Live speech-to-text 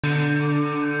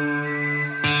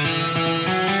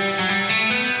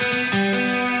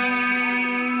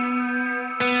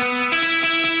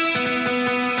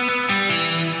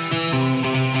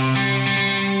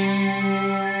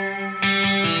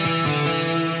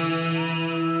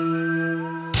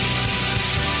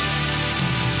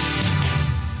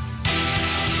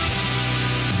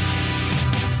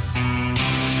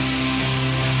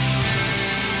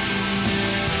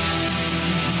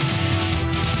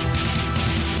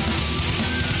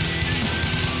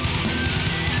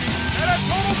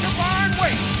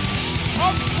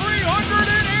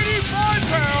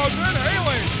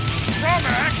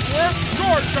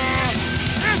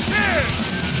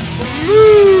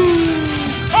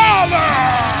blue collar.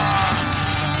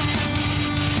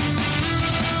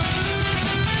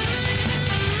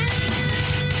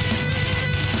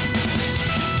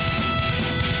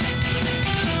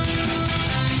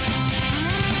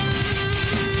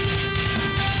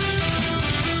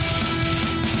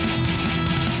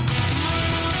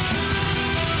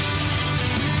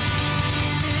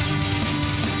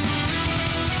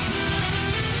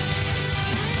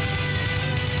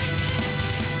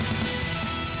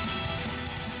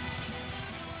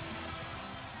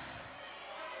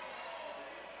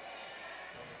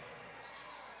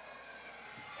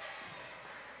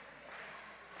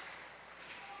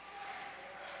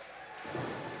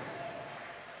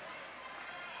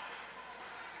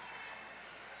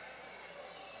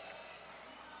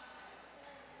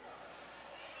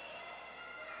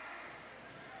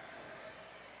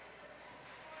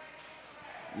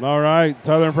 All right,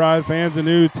 Southern Fried fans, a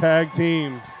new tag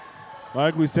team.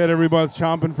 Like we said, everyone's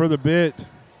chomping for the bit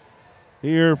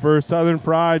here for Southern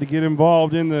Fried to get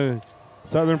involved in the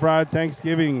Southern Fried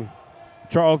Thanksgiving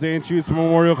Charles Anschutz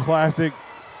Memorial Classic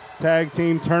Tag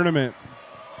Team Tournament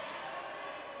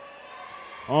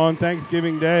on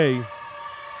Thanksgiving Day.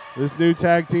 This new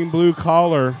tag team blue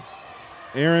collar,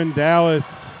 Aaron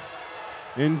Dallas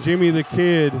and Jimmy the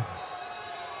Kid.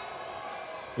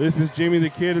 This is Jimmy the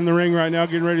Kid in the ring right now,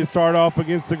 getting ready to start off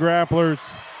against the Grapplers.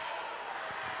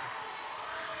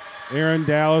 Aaron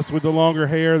Dallas with the longer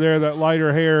hair there, that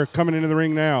lighter hair, coming into the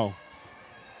ring now.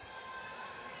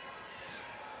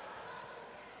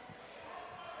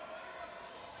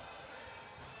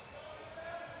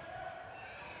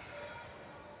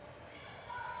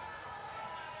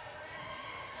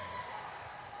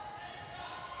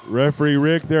 Referee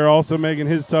Rick there also making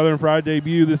his Southern Fried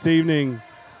debut this evening,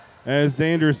 as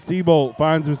Xander Seabolt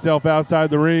finds himself outside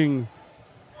the ring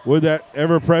with that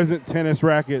ever-present tennis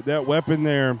racket, that weapon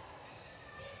there.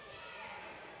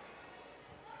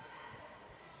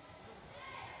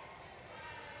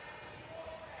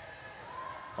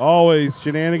 Always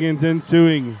shenanigans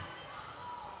ensuing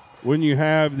when you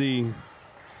have the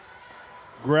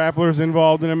Grapplers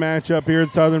involved in a matchup here at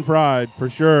Southern Fried, for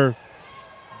sure.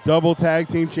 Double tag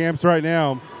team champs right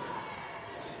now.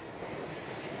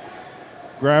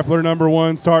 Grappler number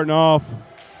one starting off.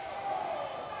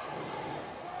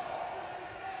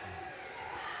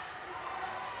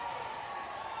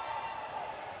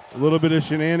 A little bit of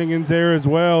shenanigans there as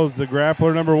well, as the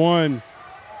grappler number one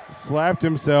slapped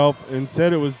himself and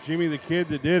said it was Jimmy the Kid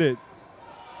that did it.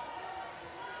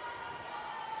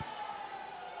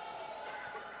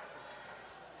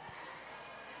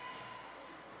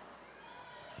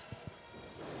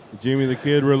 Jimmy the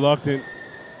Kid reluctant.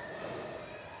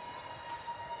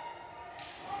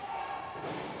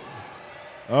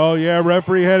 Oh, yeah,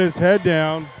 referee had his head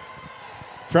down,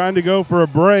 trying to go for a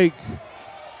break.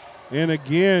 And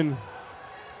again,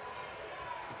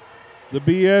 the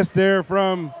BS there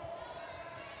from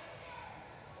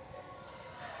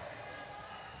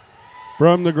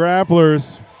the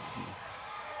Grapplers.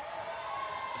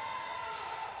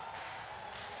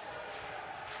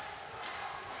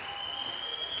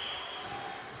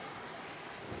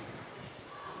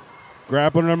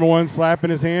 Grappler number one slapping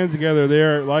his hands together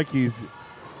there like he's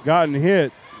gotten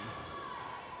hit.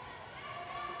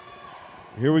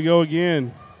 Here we go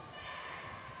again.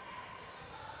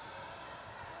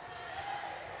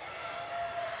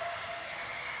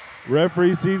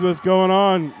 Referee sees what's going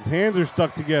on. His hands are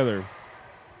stuck together.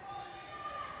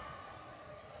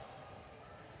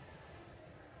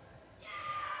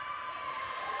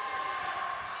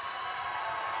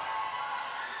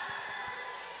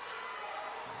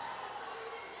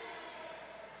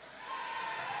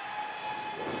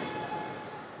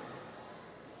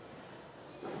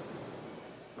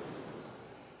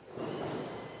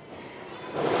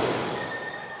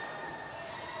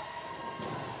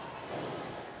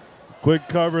 Quick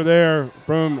cover there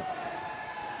from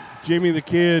Jimmy the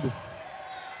Kid.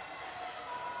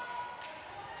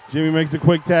 Jimmy makes a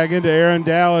quick tag into Aaron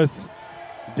Dallas.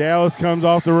 Dallas comes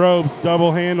off the ropes,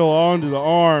 double handle onto the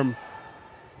arm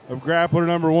of grappler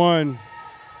number one.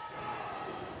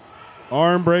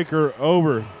 Arm breaker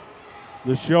over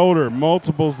the shoulder,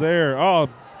 multiples there. Oh,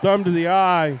 thumb to the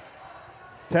eye.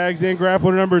 Tags in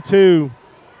grappler number two.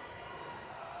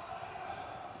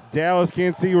 Dallas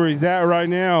can't see where he's at right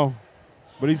now,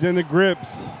 but he's in the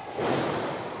grips.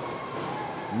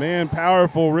 Man,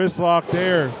 powerful wrist lock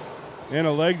there. And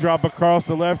a leg drop across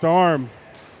the left arm.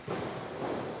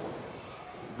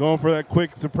 Going for that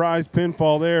quick surprise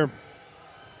pinfall there.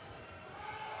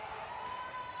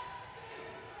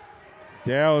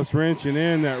 Dallas wrenching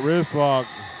in that wrist lock.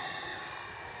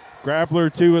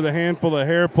 Grappler 2 with a handful of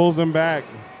hair pulls him back.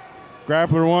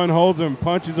 Grappler 1 holds him,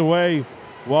 punches away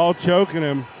while choking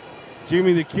him.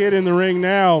 Jimmy the Kid in the ring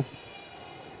now.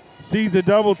 Sees the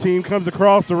double team, comes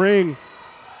across the ring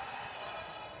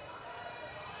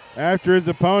after his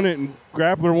opponent, and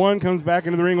Grappler 1 comes back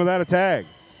into the ring without a tag.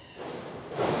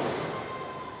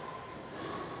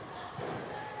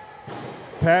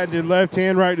 Patented left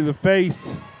hand right to the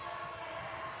face.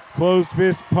 Closed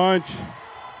fist punch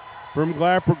from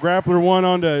Grappler 1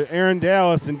 onto Aaron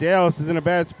Dallas, and Dallas is in a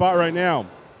bad spot right now.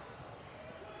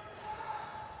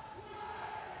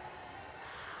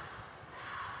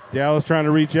 Dallas trying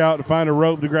to reach out to find a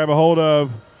rope to grab a hold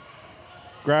of.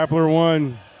 Grappler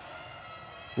 1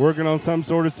 working on some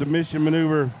sort of submission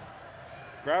maneuver.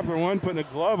 Grappler 1 putting a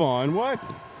glove on. What?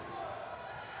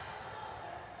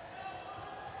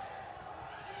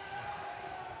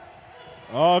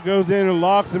 Oh, goes in and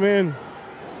locks him in.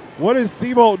 What is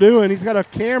Seabolt doing? He's got a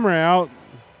camera out,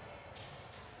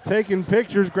 taking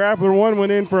pictures. Grappler 1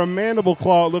 went in for a mandible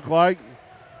claw, it looked like,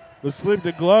 but slipped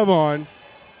a glove on.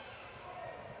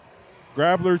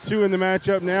 Grappler 2 in the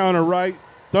matchup now, and a right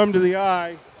thumb to the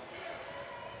eye.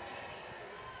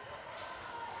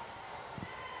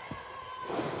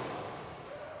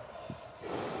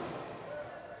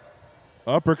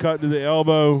 Uppercut to the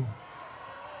elbow.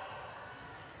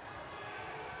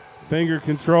 Finger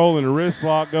control and a wrist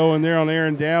lock going there on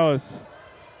Aaron Dallas.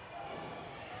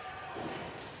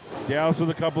 Dallas with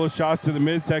a couple of shots to the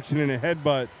midsection and a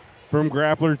headbutt from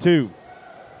Grappler 2.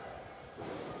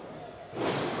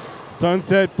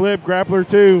 Sunset flip, Grappler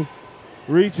 2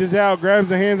 reaches out, grabs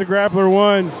the hands of Grappler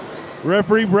 1.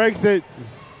 Referee breaks it.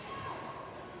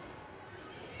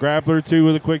 Grappler 2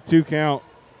 with a quick 2 count.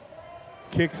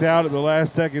 Kicks out at the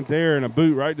last second there, and a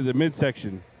boot right to the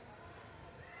midsection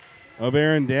of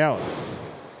Aaron Dallas.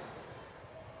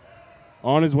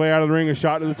 On his way out of the ring, a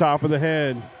shot to the top of the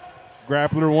head.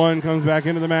 Grappler 1 comes back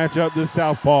into the matchup, this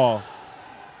southpaw.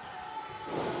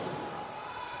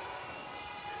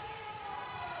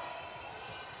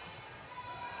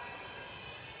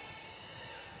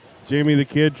 Jimmy the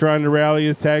Kid trying to rally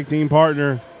his tag team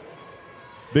partner.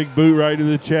 Big boot right to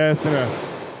the chest and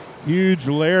a huge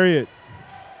lariat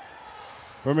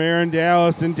from Aaron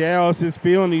Dallas, and Dallas is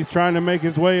feeling he's trying to make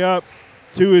his way up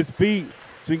to his feet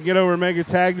so he can get over and make a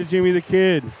tag to Jimmy the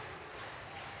Kid.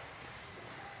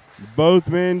 Both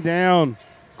men down.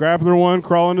 Grappler 1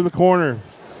 crawling to the corner.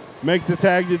 Makes the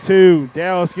tag to 2.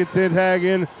 Dallas gets in tag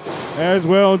in as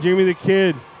well. Jimmy the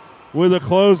Kid with a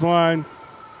clothesline.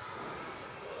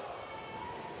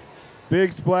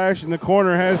 Big splash in the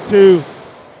corner, has 2.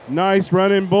 Nice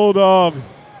running bulldog.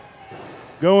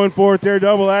 Going for it there,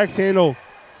 double axe handle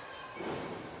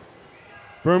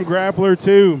from Grappler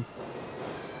 2.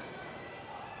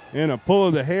 And a pull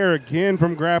of the hair again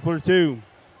from Grappler 2.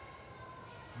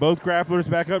 Both grapplers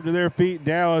back up to their feet.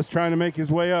 Dallas trying to make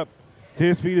his way up to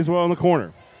his feet as well in the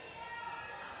corner.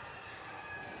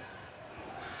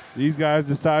 These guys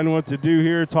deciding what to do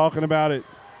here, talking about it.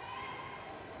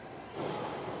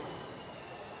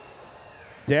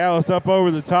 Dallas up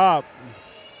over the top.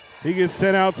 He gets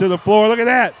sent out to the floor. Look at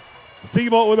that.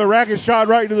 Seabolt with a racket shot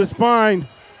right to the spine.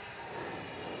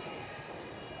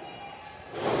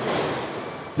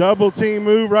 Double team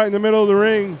move right in the middle of the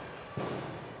ring.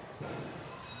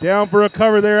 Down for a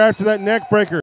cover there after that neck breaker.